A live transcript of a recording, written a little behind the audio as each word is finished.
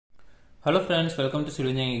Hello friends, welcome to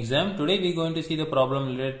civil engineering exam. Today we are going to see the problem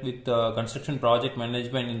related with construction project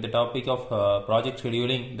management in the topic of project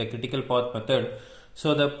scheduling, the critical path method.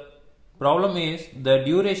 So the problem is the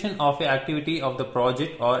duration of a activity of the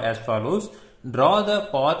project are as follows. Draw the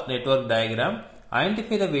path network diagram,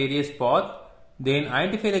 identify the various path, then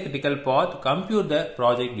identify the critical path, compute the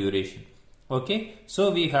project duration. Okay,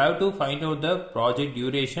 so we have to find out the project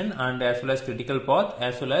duration and as well as critical path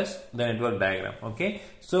as well as the network diagram. Okay,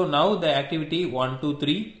 so now the activity 1 to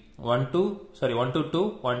 3, 1 to 2,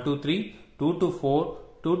 1 to 3, 2 to 4,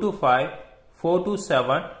 2 to 5, 4 to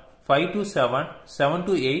 7, 5 to 7, 7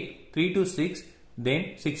 to 8, 3 to 6,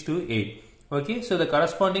 then 6 to 8. Okay, so the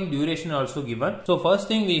corresponding duration also given. So first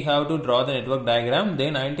thing we have to draw the network diagram,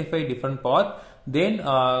 then identify different path, then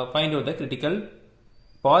find out the critical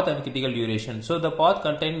path and critical duration. So the path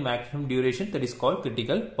contain maximum duration, that is called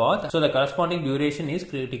critical path. So the corresponding duration is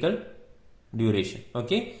critical duration.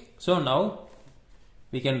 Okay, so now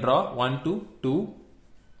we can draw 1 to 2.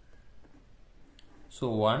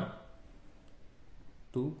 So 1,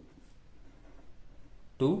 2,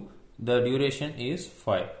 2. The duration is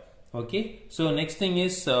 5. Okay, so next thing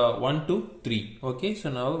is 1 to 3. Okay,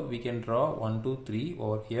 so now we can draw 1 to 3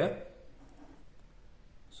 over here.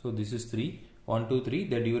 So this is 3. 1 to 3,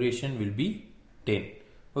 the duration will be 10.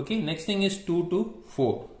 Okay, next thing is 2 to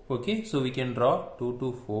 4. Okay, so we can draw 2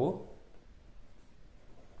 to 4.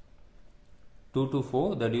 2 to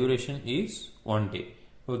 4, the duration is 1 day.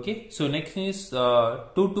 Okay, so next thing is 2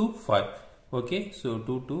 to 5. Okay, so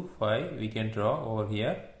 2 to 5 we can draw over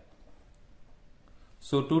here.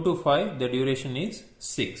 So 2 to 5, the duration is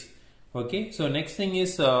 6. Okay, so next thing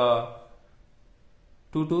is 2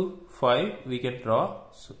 to 5 we can draw.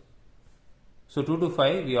 So 2 to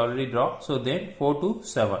 5 we already draw. So then 4 to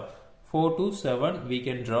 7. 4 to 7 we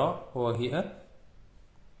can draw over here.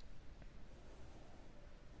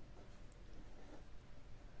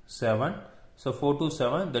 So 4 to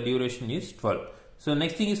 7, the duration is 12. So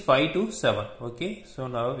next thing is 5 to 7. Okay, so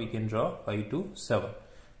now we can draw 5 to 7.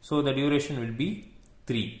 So the duration will be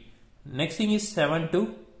 3. Next thing is 7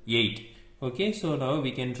 to 8. Okay, so now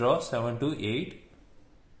we can draw 7 to 8.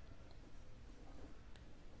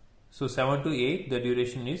 So 7 to 8, the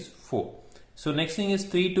duration is 4. So next thing is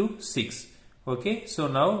 3 to 6. Okay, so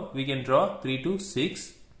now we can draw 3 to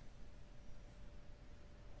 6.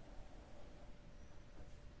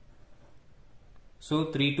 So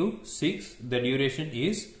 3 to 6, the duration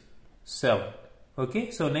is 7. Okay,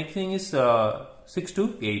 so next thing is 6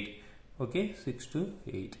 to 8. Okay, 6 to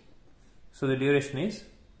 8. So the duration is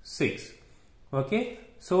 6. Okay,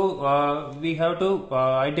 so we have to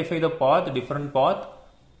identify the path, different path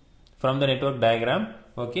from the network diagram.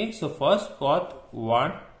 Okay, so first path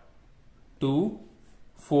 1, 2,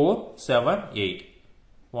 4, 7, 8.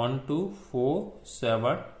 1, 2, 4,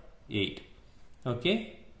 7, 8.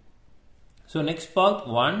 Okay, so next path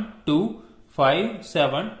 1, 2, 5,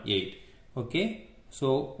 7, 8. Okay,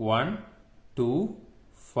 so 1, 2,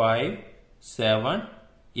 5, 7,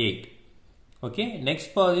 8. Okay,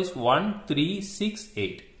 next path is 1, 3, 6,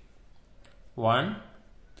 8. 1,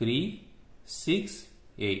 3, 6,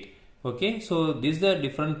 8. Okay, so this is the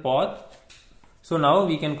different path. So now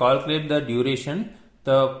we can calculate the duration.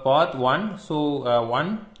 The path 1, so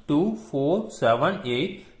 1, 2, 4, 7,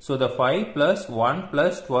 8. So the 5 plus 1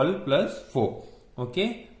 plus 12 plus 4.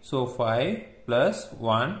 Okay, so 5 plus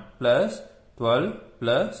 1 plus 12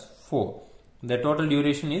 plus 4. The total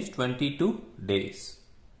duration is 22 days.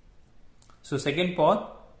 So second path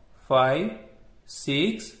 5,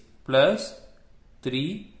 6 plus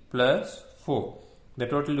 3 plus 4. The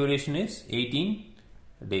total duration is 18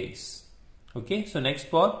 days. Okay, so next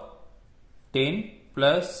path 10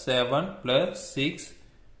 plus 7 plus 6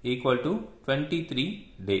 equal to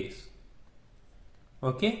 23 days.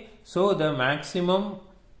 Okay, so the maximum,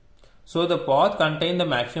 so the path contain the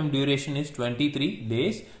maximum duration is 23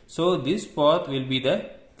 days. So this path will be the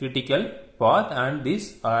critical path and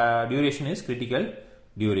this duration is critical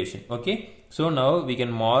duration. Okay, so now we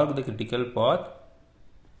can mark the critical path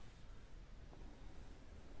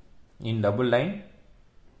in double line.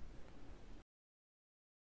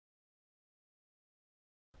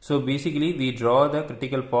 So basically we draw the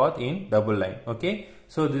critical path in double line. Okay,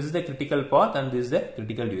 so this is the critical path and this is the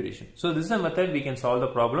critical duration. So this is a method we can solve the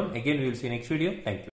problem. Again we will see next video. Thank you.